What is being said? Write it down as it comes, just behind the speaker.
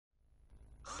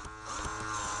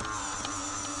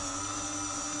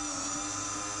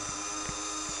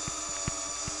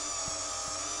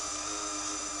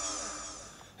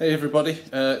Hey everybody,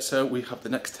 so we have the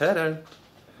next teardown.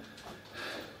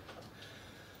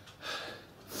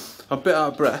 I'm a bit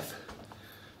out of breath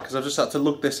because I've just had to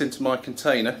lug this into my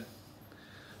container.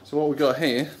 So what we got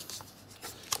here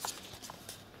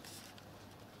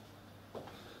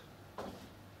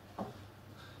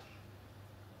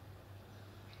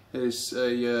is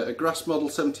a Grass Model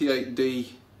 78D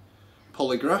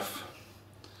Polygraph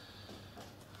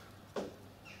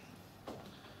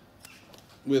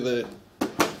with a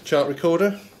chart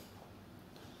recorder.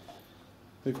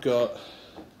 We've got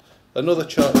another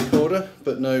chart recorder,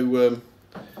 but no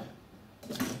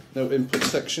input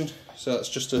section, so that's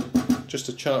just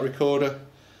a chart recorder.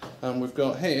 And we've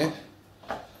got here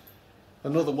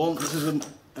another one. This is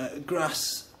a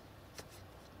Grass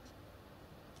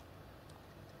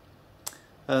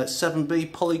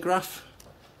 7B Polygraph.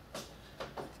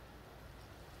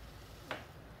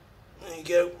 There you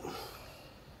go.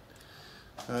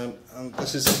 And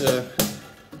this is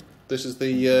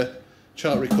the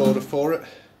chart recorder for it.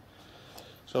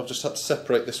 So I've just had to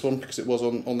separate this one because it was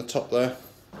on the top there.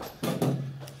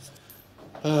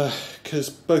 Because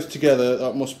both together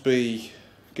that must be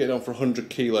getting on for 100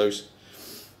 kilos.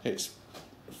 It's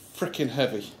freaking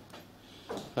heavy.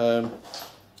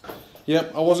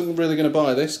 Yep, I wasn't really going to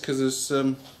buy this because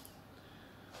I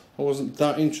wasn't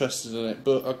that interested in it,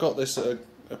 but I got this at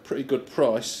a pretty good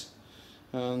price.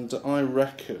 And I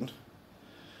reckon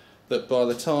that by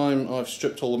the time I've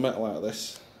stripped all the metal out of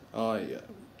this,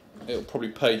 it'll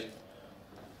probably cover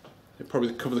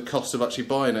the cost of actually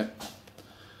buying it.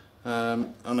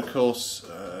 And of course,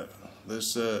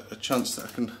 there's a chance that I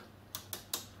can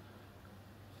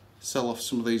sell off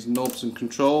some of these knobs and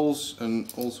controls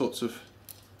and all sorts of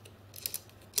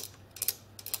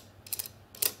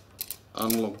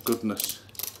analog goodness.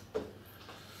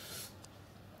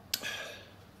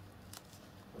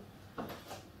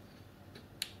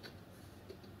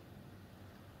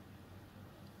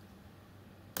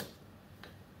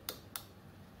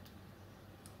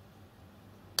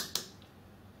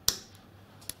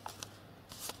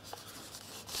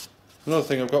 Another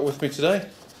thing I've got with me today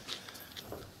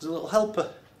is a little helper.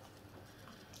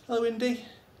 Hello Indy. Do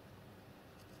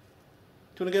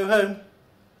you want to go home?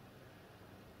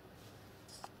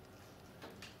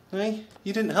 Hey,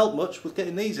 you didn't help much with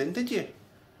getting these in, did you?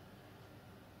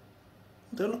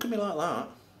 Don't look at me like that.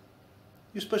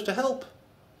 You're supposed to help.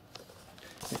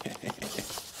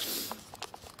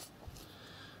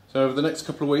 So over the next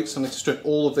couple of weeks I need to strip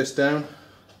all of this down.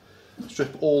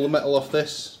 Strip all the metal off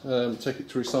this, take it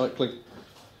to recycling.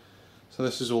 So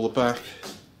this is all the back.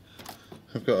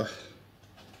 I've got a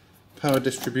power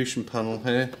distribution panel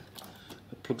here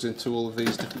that plugs into all of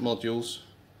these different modules.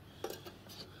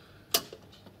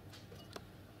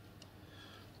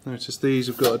 Notice these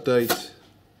have got a date,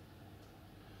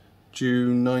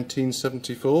 June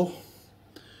 1974.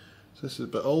 So this is a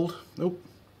bit old. Oh,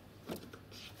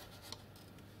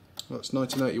 that's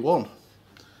 1981.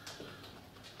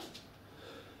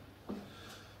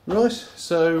 Right,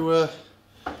 so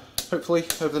hopefully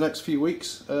over the next few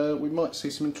weeks we might see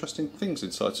some interesting things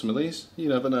inside some of these. You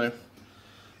never know.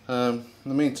 In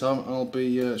the meantime, I'll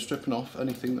be stripping off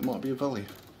anything that might be of value.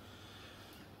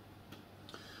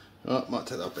 I might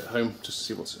take that bit home just to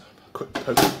see what's a quick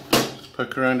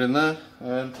poke around in there.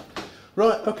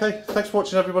 Right, okay, thanks for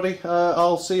watching everybody.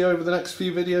 I'll see you over the next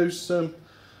few videos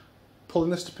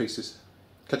pulling this to pieces.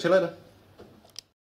 Catch you later.